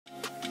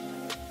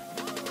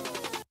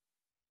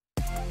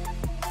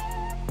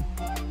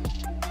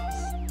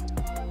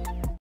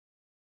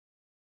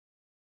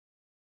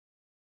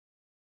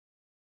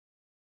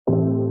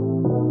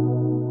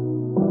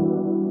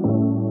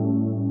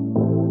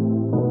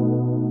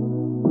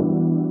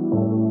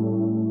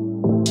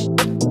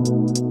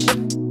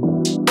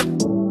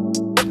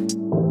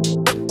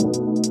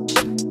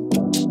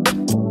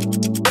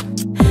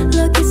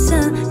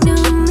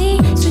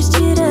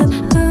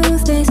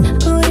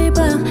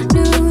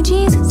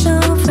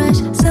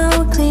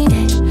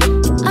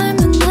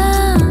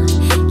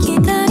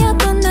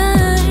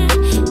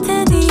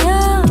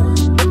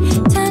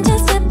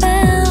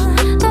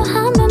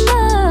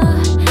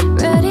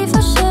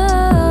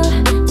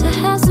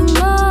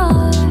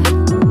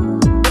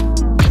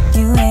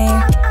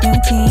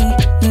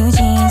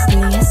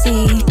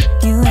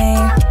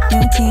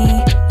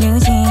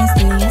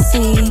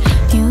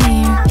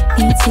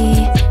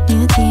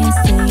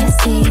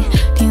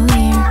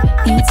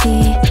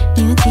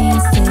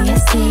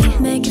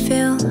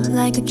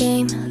like a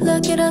game.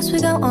 Look at us, we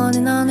go on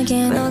and on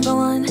again. We'll go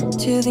on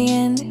to the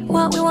end.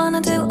 What we wanna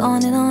do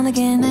on and on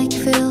again. Make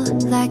you feel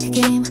like a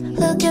game.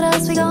 Look at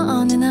us, we go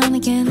on and on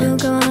again. We'll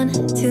go on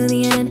to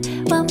the end.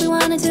 What we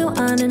wanna do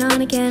on and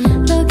on again.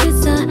 Look at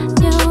the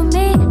new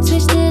me,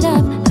 switched it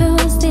up.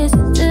 Who's this?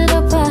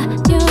 들어봐,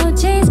 new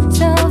jeans,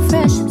 so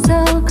fresh,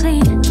 so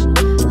clean.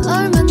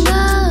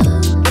 얼마나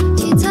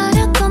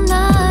기다렸던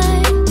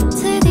날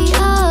드디어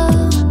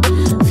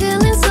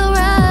feeling so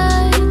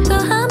right. 또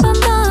한 번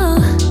더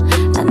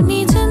I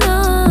need to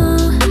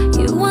know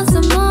you want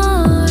some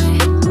more.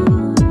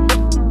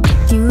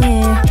 New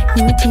hair,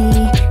 new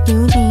tea,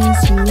 new jeans,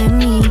 you and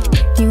me.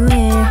 New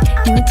hair,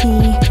 new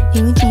tea,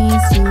 new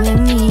jeans, you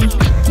and me.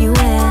 New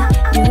hair,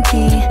 new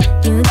tea,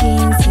 new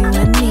jeans, you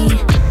and me.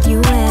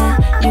 New hair,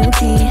 new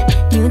tea,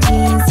 new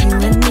jeans, you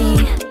and me.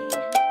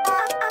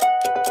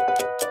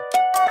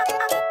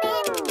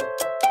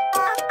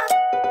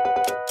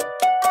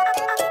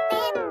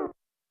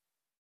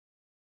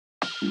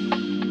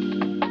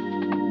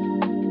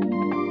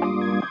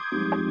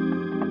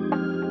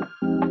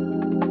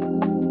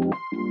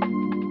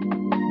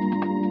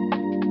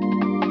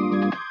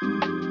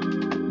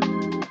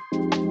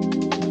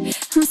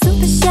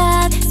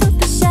 I'm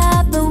super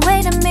shy, but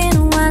wait a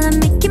minute while I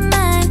make you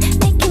mine,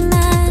 make you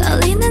mine.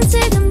 떨리는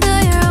지금도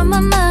you're on my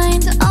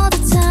mind all the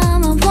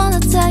time. I wanna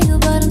tell you,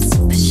 but I'm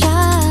super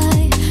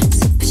shy,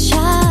 super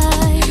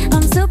shy.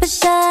 I'm super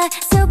shy,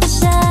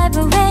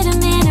 but wait a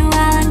minute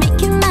while I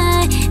make you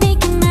mine,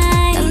 make you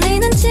mine.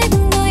 떨리는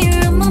지금도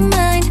you're on my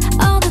mind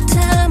all the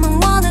time. I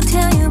wanna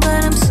tell you,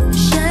 but I'm super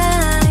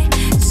shy,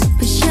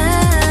 super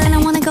shy. And I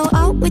wanna go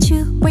out with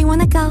you, where you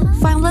wanna go?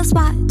 Find a little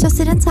spot, just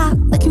sit and talk,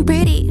 looking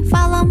pretty.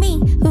 Follow me,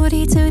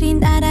 우리 둘이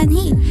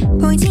나란히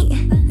보이지?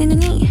 내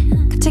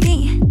눈이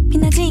갑자기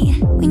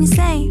빛나지? When you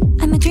say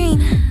I'm a dream.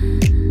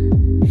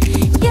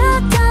 You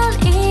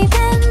don't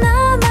even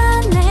know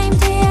my name,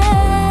 do you?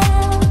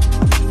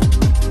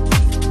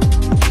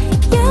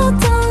 You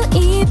don't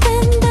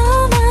even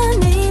know my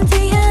name, do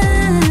you?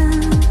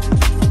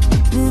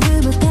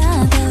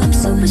 누구보다도 I'm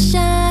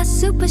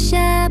super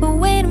shy, but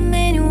wait a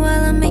minute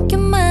while I make you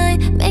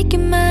mine, make you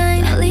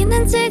mine.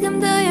 떨리는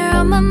지금도 you're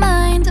on my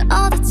mind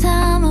all the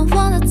time. I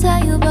wanna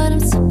tell you, but I'm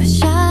super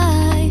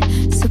shy,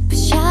 super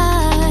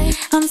shy.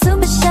 I'm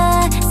super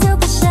shy,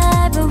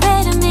 but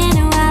wait a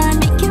minute while I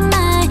make you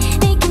mine,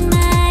 make you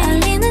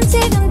mine. 떨리는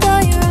지금도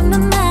you're on my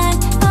mind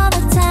all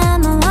the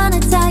time. I wanna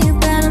tell you,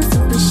 but I'm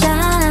super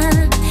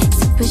shy,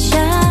 super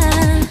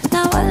shy.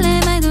 나 원래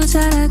말도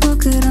잘하고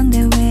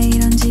그런데 왜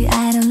이런지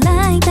I don't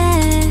like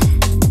that.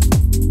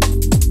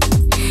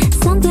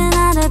 Something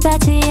out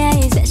about you, yeah,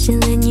 you're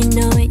special and you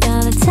know it,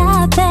 you're the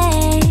top,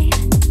 babe.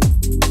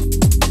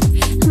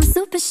 I'm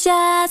super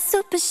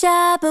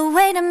shy, but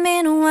wait a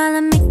minute while I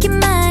make you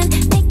mine,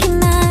 make you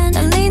mine.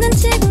 떨리는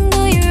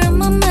지금도 you're on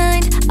my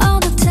mind all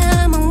the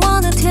time. I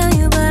wanna tell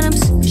you, but I'm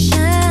super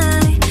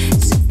shy,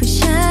 super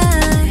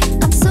shy.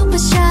 I'm super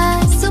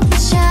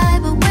shy,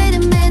 but wait a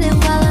minute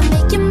while I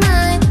make you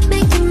mine,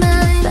 make you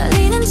mine.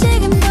 떨리는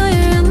지금도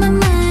you're on my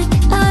mind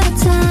all the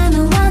time. I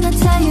wanna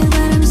tell you,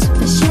 but I'm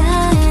super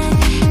shy,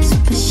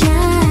 super shy.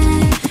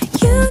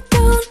 You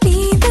don't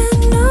even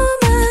know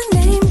my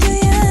name, do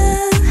you?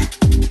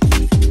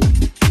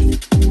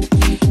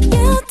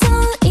 You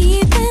don't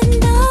even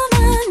know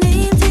my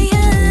name, do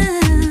you?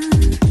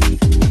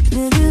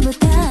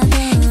 누구보다도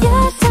You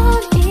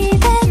don't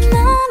even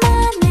know my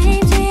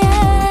name, do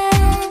you?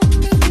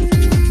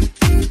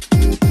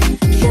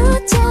 You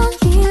don't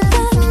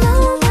even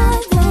know my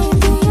name,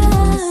 do you?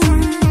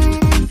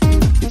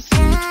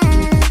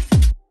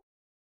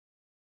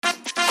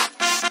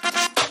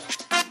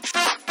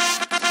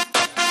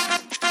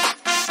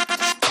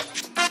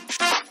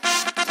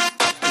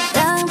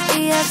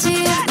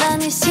 낭비하지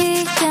만 이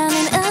시간은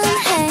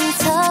은행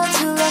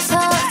서둘러서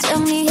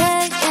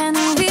정리해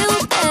얘는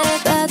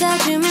위험해.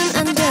 받아주면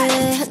안 돼.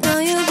 No,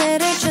 you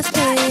better trust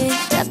me.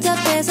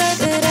 답답해서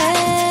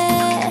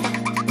그래.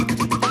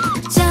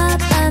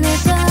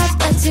 잡아내도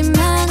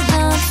봤지만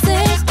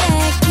없을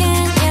때겐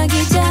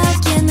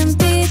여기저기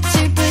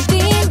눈빛을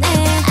불빛내.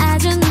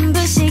 아주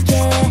눈부시게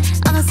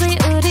Honestly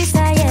우리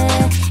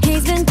사이에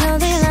He's been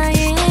totally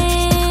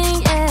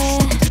lying,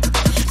 yeah.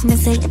 내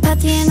생일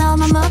파티에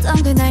너만 못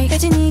온 그날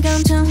까지 네가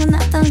엄청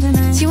혼났던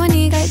그날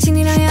지원이가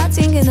일진이랑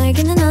여친 그날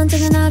그는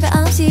언제나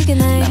너가 없이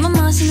그날 너만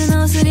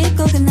멋있는 옷을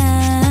입고 그날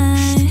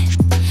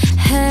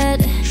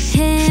Heard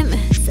him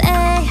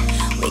say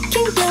we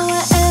can go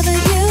wherever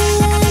you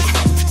like.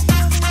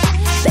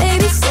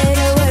 Baby say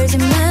the words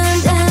and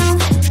man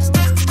down.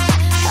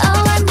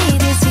 All I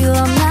need is you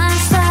on my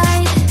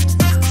side.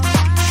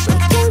 We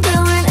can go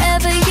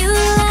wherever you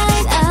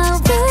like.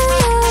 I'll be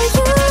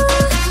you.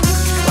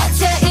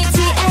 What's your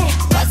ETA?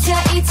 What's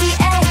your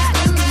ETA?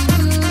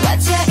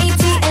 What's your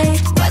ETA?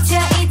 What's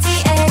your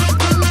ETA?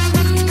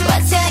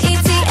 What's your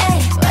ETA?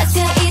 What's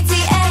your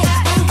ETA?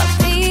 I'll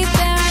be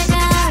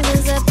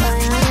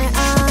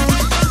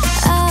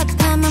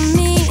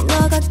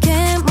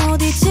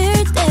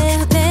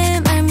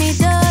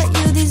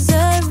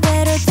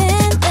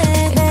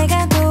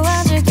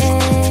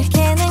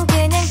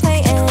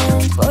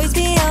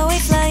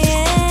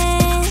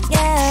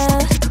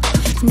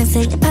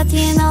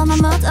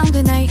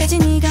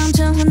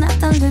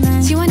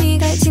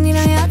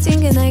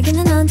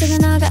내게는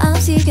언제나 너가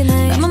없이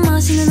그날 너만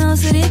멋있는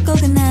옷을 입고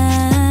그날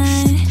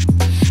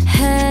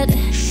Head,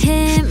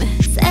 him,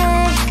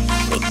 say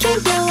we can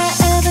go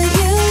wherever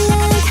you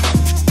like.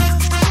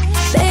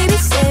 Baby,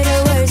 say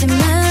the words and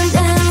man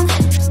down.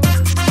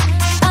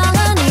 All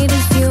I need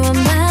is you on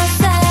my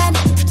side.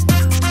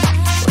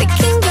 We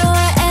can go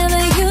wherever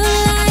you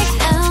like.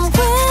 And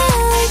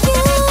where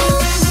you?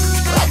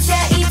 What's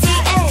your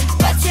ETA?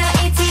 What's your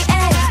ETA?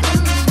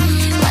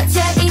 What's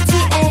your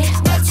ETA?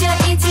 What's your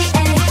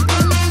ETA?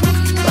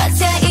 What's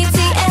your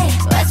ETA?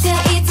 What's your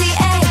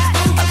ETA?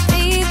 I'll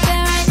be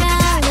there right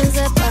now. There's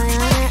a boy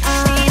on her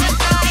own. Need a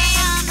body on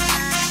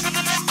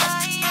my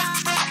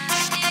own.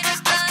 Need a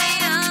body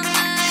on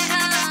my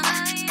own.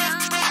 Need a body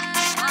on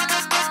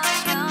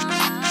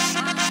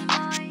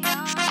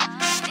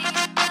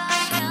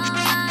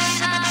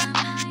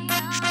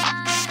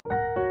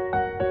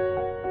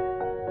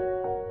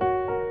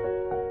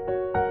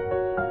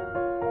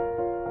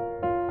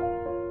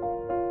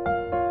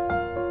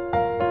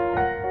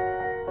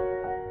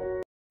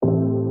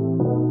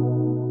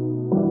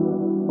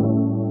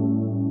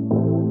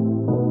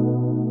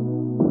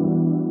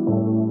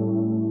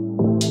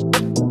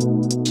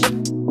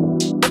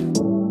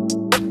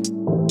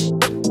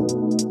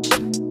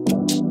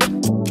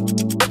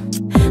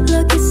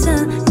Look at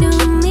some new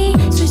me,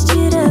 switched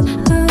it up,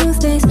 who's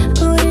this?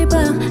 우리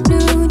봐,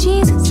 new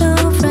jeans, so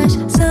fresh,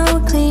 so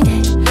clean.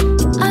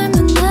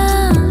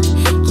 얼마나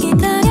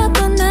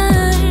기다렸던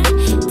날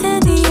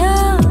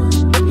드디어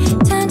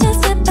time to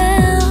step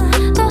out.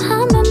 또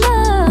한 번 더,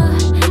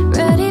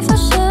 ready for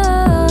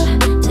sure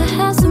to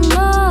have some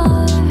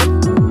more.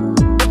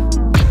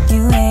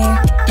 You wear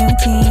new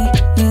tee,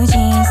 new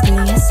jeans, do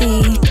you see?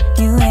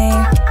 You wear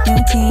new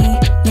tee,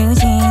 new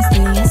jeans,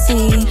 do you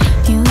see?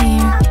 You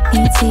wear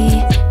new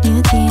tee, new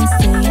jeans,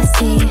 do you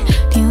see?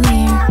 You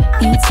wear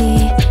new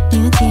tee,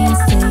 new jeans,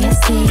 do you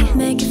see?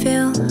 Make it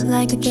feel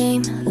like a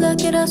game.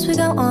 Look at us, we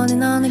go on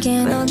and on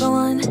again. We'll go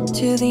on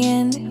to the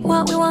end.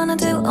 What we wanna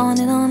do on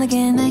and on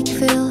again. Make it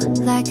feel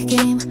like a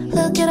game.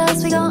 Look at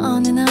us, we go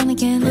on and on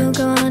again. We'll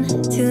go on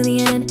to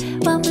the end.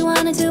 What we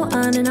wanna do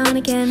on and on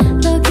again.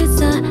 Look at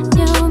the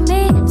new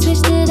me,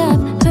 switched it up.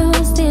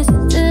 Who's this?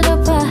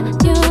 들어봐,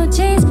 new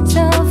jeans,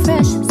 so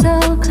fresh, so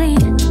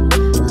clean.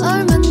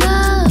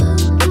 얼마나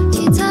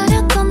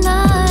기다렸던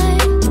날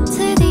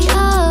드디어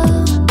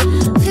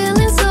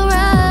feeling so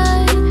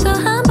right. 또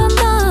한 번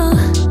더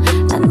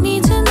I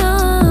need to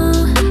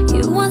know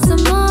you want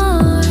some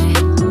more.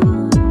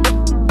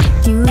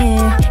 You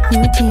wear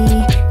new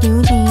tee,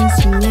 new jeans,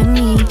 you and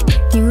me.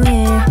 You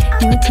wear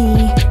new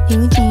tee,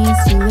 new jeans,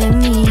 you and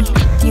me.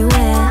 You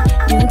wear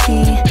new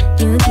tee,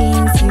 new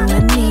jeans, you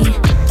and me.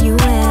 You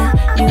wear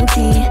new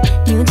tee,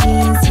 new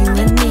jeans, you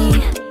and me.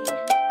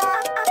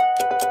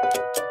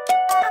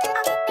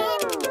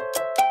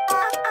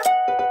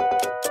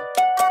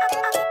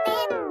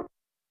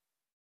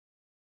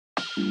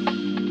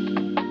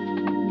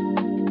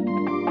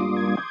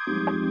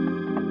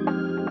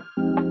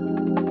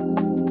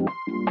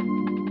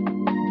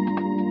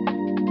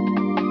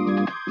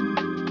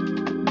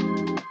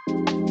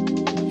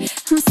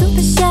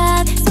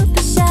 I'm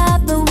super shy,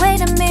 but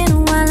wait a minute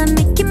while I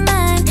make it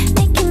mine,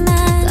 make it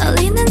mine.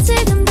 떨리는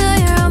지금도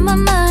you're on my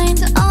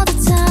mind all the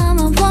time.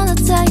 I wanna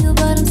tell you,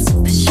 but I'm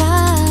super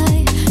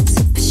shy,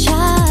 super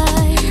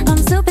shy. I'm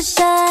super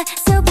shy,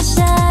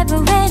 but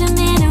wait a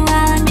minute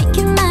while I make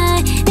it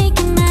mine, make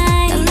it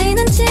mine.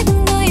 떨리는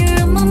지금도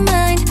you're on my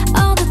mind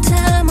all the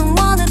time. I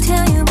wanna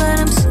tell you, but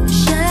I'm super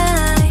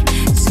shy,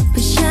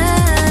 super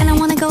shy. And I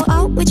wanna go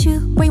out with you.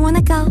 Where you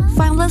wanna go?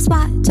 Find a little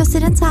spot, just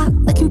sit and talk,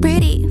 looking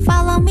pretty.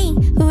 Follow me.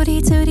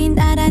 우리 둘이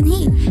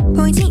나란히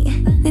보이지?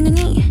 내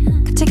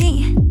눈이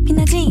갑자기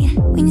빛나지?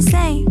 When you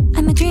say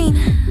I'm a dream.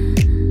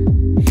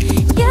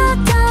 You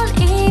don't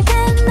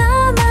even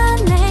know my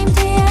name,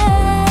 dear.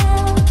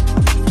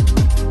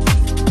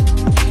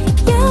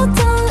 You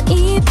don't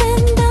even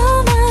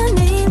know my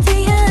name,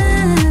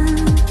 dear.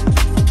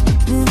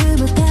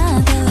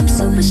 누구보다도 I'm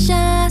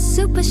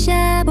super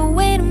shy, but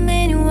wait a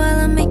minute while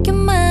I make it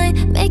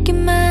mine, make it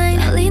mine.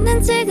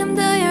 떨리는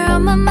지금도 you're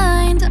on my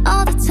mind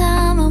all the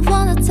time. I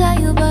wanna tell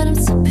you, but I'm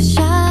super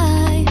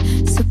shy,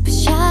 super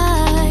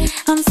shy.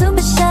 I'm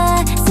super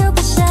shy,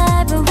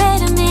 but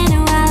wait a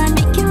minute while I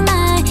make it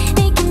mine,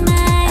 make it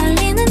mine.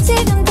 떨리는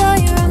지금도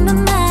you're on my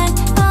mind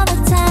all the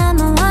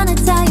time. I wanna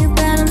tell you,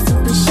 but I'm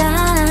super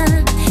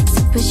shy,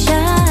 super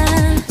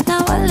shy. 나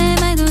원래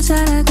말도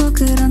잘하고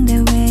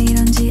그런데 왜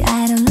이런지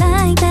I don't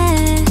like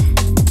that.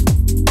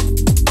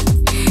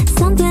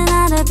 Something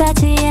out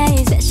about you, yeah,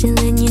 you're special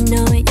and you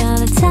know it, you're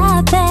the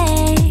top,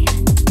 babe.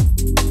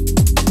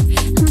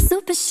 I'm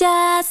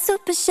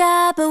super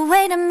shy, but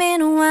wait a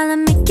minute while I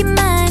make it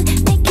mine,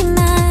 make it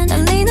mine.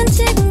 떨리는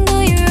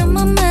지금도 you're on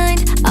my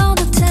mind all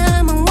the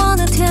time. I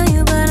wanna tell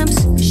you, but I'm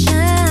super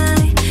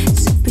shy,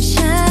 super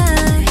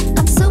shy.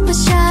 I'm super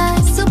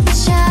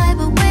shy,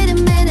 but wait a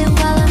minute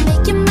while I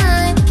make it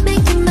mine,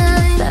 make it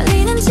mine.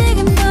 떨리는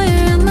지금도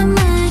you're on my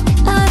mind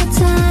all the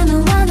time. I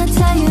wanna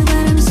tell you,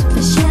 but I'm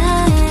super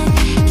shy,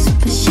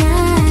 super shy.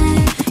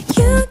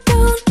 You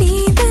don't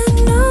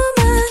even know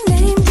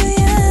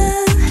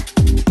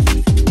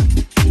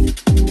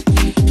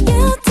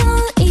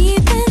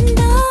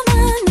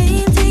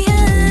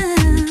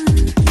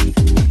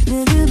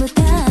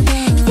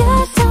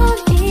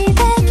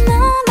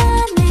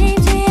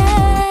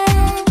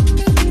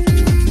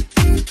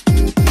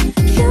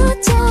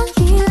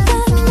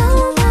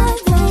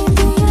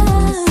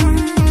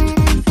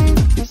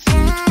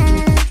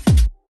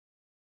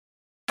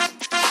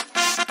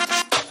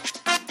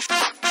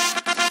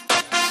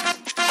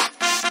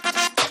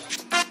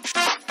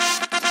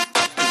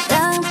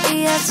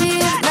해야지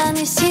난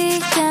이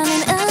시간은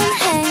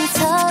은행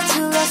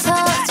서툴러서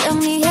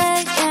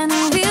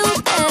정리해야는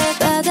위험해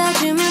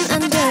받아주면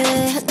안돼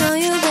No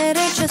you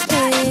better trust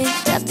me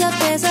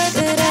답답해서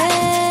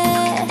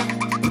그래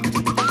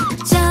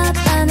저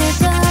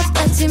안에도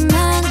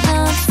없지만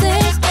없을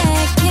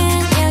때긴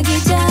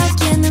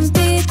여기저기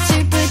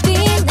눈빛을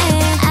불빛내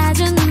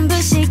아주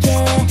눈부시게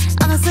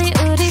Honestly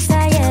우리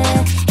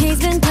사이에 He's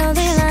been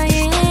totally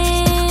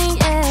lying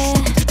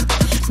yeah.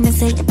 내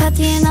생일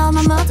파티에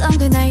너만 못한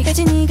그날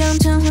까지 네가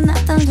엄청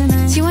혼났던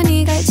그날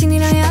지원이가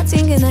친이랑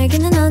여친 그날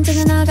걔는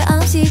언제나 너가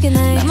없이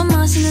그날 너만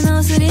멋있는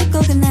옷을 입고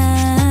그날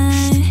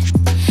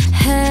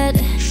Heard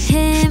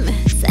him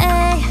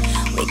say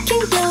We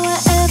can go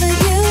wherever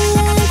you like